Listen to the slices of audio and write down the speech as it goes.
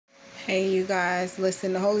Hey, you guys,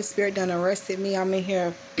 listen, the Holy Spirit done arrested me. I'm in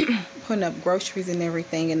here putting up groceries and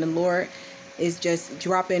everything, and the Lord is just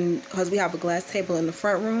dropping, because we have a glass table in the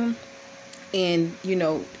front room, and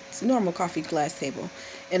it's a normal coffee glass table.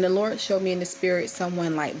 And the Lord showed me in the spirit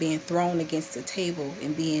someone like being thrown against the table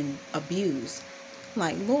and being abused. I'm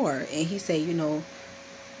like, Lord. And he said,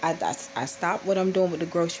 I stopped what I'm doing with the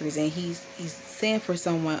groceries, and he's saying for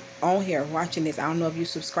someone on here watching this, I don't know if you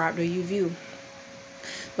subscribed or you view,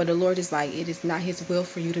 but the Lord is like, it is not his will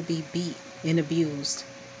for you to be beat and abused.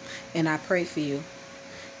 And I pray for you.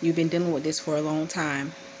 You've been dealing with this for a long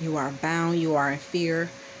time. You are bound. You are in fear.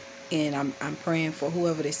 And I'm praying for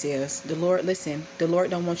whoever this is. The Lord, listen, the Lord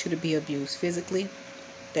don't want you to be abused physically.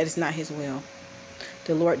 That is not his will.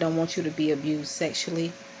 The Lord don't want you to be abused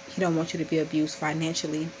sexually. He don't want you to be abused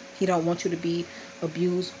financially. He don't want you to be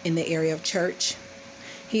abused in the area of church.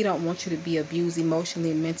 He don't want you to be abused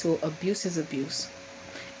emotionally. Mental abuse is abuse.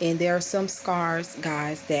 And there are some scars,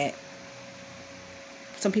 guys, that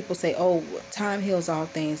some people say, oh, time heals all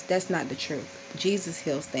things. That's not the truth. Jesus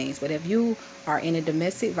heals things. But if you are in a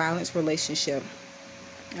domestic violence relationship,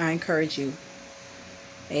 I encourage you.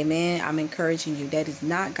 Amen. I'm encouraging you. That is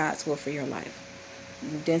not God's will for your life.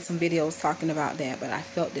 We've done some videos talking about that, but I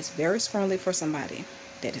felt this very strongly for somebody.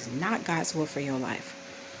 That is not God's will for your life.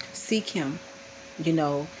 Seek him,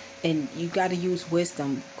 and you got to use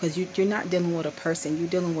wisdom, because you're not dealing with a person. You're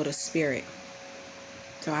dealing with a spirit.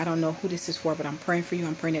 So I don't know who this is for, but I'm praying for you.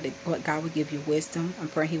 I'm praying that God would give you wisdom. I'm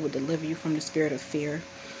praying he would deliver you from the spirit of fear.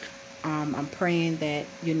 I'm praying that,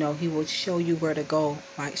 he will show you where to go,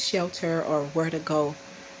 like shelter or where to go.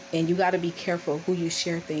 And you got to be careful who you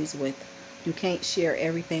share things with. You can't share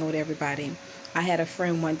everything with everybody. I had a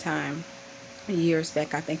friend one time, years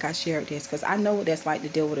back, I think I shared this, because I know what that's like to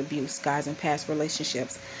deal with abuse, guys, in past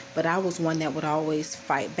relationships. But I was one that would always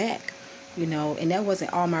fight back. And that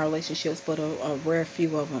wasn't all my relationships, but a rare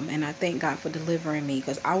few of them. And I thank God for delivering me,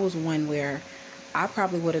 because I was one where I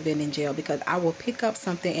probably would have been in jail, because I will pick up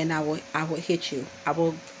something and I will hit you. I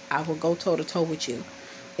will go toe to toe with you.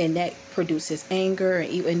 And that produces anger,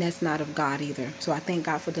 and that's not of God either. So I thank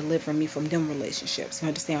God for delivering me from them relationships. You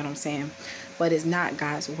understand what I'm saying? But it's not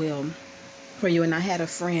God's will for you. And I had a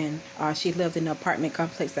friend, she lived in the apartment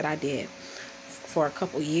complex that I did for a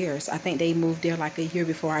couple years. I think they moved there like a year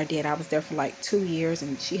before I did. I was there for like 2 years,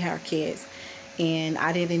 and she had her kids, and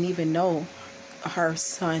I didn't even know her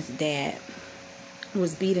son's dad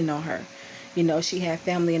was beating on her. She had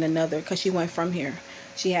family in another, because she went from here.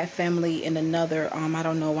 She had family in another, I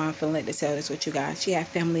don't know why I'm feeling like to tell this with you guys. She had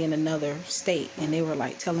family in another state, and they were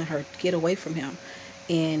like telling her, get away from him.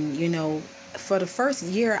 And, for the first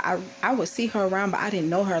year, I would see her around, but I didn't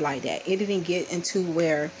know her like that. It didn't get into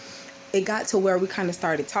where it got to where we kind of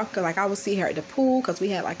started talking. Like, I would see her at the pool, because we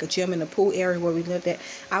had like a gym in the pool area where we lived at.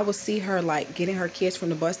 I would see her like getting her kids from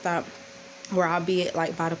the bus stop, where I'll be at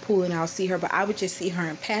like by the pool, and I'll see her, but I would just see her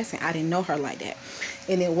in passing. I didn't know her like that.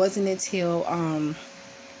 And it wasn't until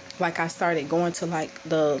like I started going to like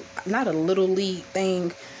not a little league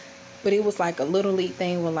thing, but it was like a little league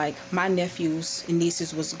thing where like my nephews and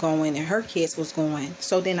nieces was going and her kids was going.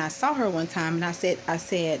 So then I saw her one time, and I said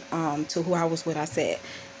to who I was with, I said,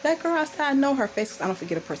 that girl, I said, I know her face, 'cause I don't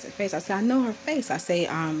forget a person's face. I said, I know her face. I say,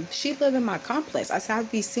 she live in my complex. I said,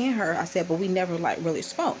 I'd be seeing her. I said, but we never like really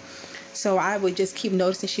spoke. So I would just keep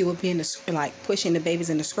noticing she would be in the, like, pushing the babies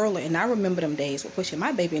in the stroller. And I remember them days with pushing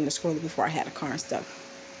my baby in the stroller before I had a car and stuff.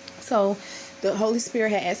 So the Holy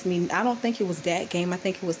Spirit had asked me, I don't think it was that game, I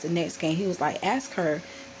think it was the next game. He was like, ask her,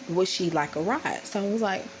 would she like a ride? So I was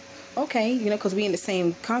like, okay, because we in the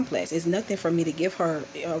same complex. It's nothing for me to give her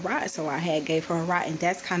a ride. So I gave her a ride, and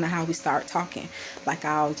that's kind of how we start talking. Like,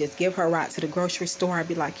 I'll just give her a ride to the grocery store. I'd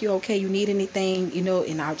be like, you okay? You need anything?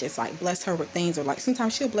 And I'll just like bless her with things, or like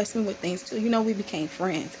sometimes she'll bless me with things too. We became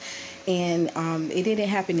friends. And it didn't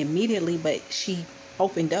happen immediately, but she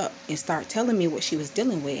opened up and started telling me what she was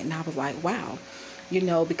dealing with. And I was like, wow,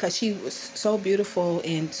 because she was so beautiful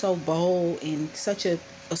and so bold and such a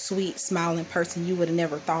sweet, smiling person. You would have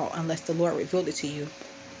never thought, unless the Lord revealed it to you,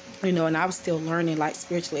 and I was still learning, like,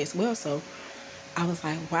 spiritually as well. So I was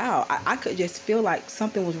like, wow, I could just feel like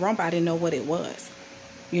something was wrong, but I didn't know what it was,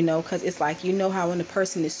 because it's like, how when a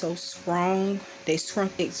person is so strong, they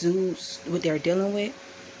strength exudes what they're dealing with.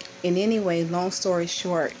 And anyway, long story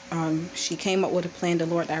short, she came up with a plan. The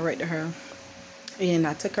Lord directed her, and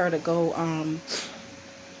I took her to go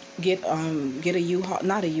get a U-Haul,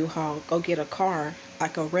 not a U-Haul, go get a car,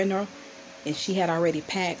 like a rental. And she had already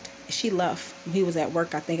packed. She left. He was at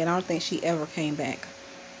work, I think, and I don't think she ever came back.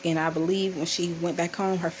 And I believe when she went back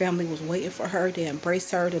home, her family was waiting for her to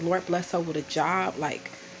embrace her. The Lord blessed her with a job.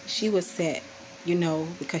 Like, she was set.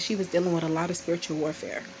 because she was dealing with a lot of spiritual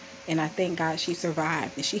warfare. And I thank God she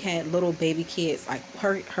survived. And she had little baby kids. Like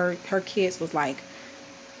her kids was like,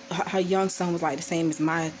 her young son was like the same as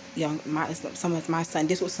some of my son.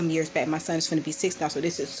 This was some years back. My son is going to be 6 now, so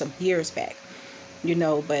this is some years back.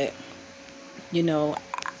 But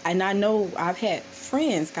and I know I've had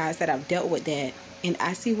friends, guys, that I've dealt with that, and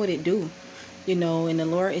I see what it do. And the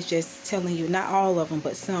Lord is just telling you, not all of them,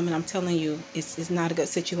 but some, and I'm telling you, it's not a good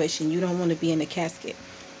situation. You don't want to be in the casket.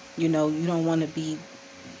 You don't want to be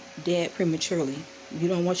dead prematurely. You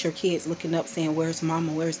don't want your kids looking up saying, where's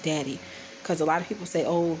mama, where's daddy? Because a lot of people say,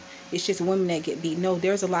 oh, it's just women that get beat. No,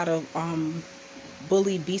 there's a lot of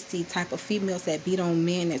bully, beastie type of females that beat on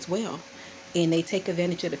men as well. And they take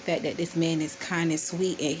advantage of the fact that this man is kind and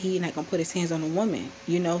sweet, and he not going to put his hands on a woman,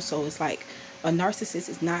 So it's like a narcissist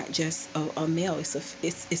is not just a male.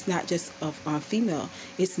 It's not just a female.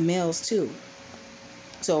 It's males too.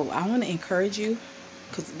 So I want to encourage you,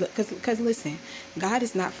 because listen, God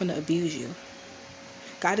is not going to abuse you.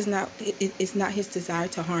 God is not, it's not his desire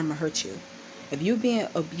to harm or hurt you. If you're being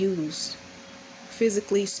abused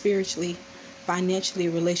physically, spiritually, financially,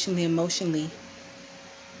 relationally, emotionally,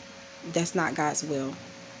 that's not God's will.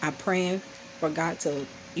 I'm praying for God to,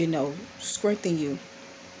 strengthen you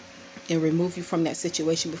and remove you from that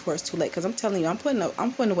situation before it's too late. Because I'm telling you, I'm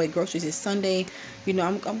putting away groceries. It's Sunday.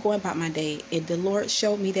 I'm going about my day, and the Lord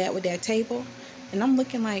showed me that with that table, and I'm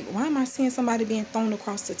looking like, why am I seeing somebody being thrown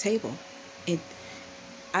across the table? And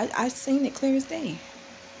I seen it clear as day.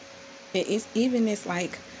 It's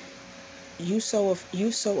like you so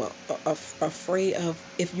afraid of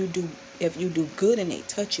if you do good and they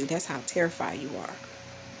touch you. That's how terrified you are.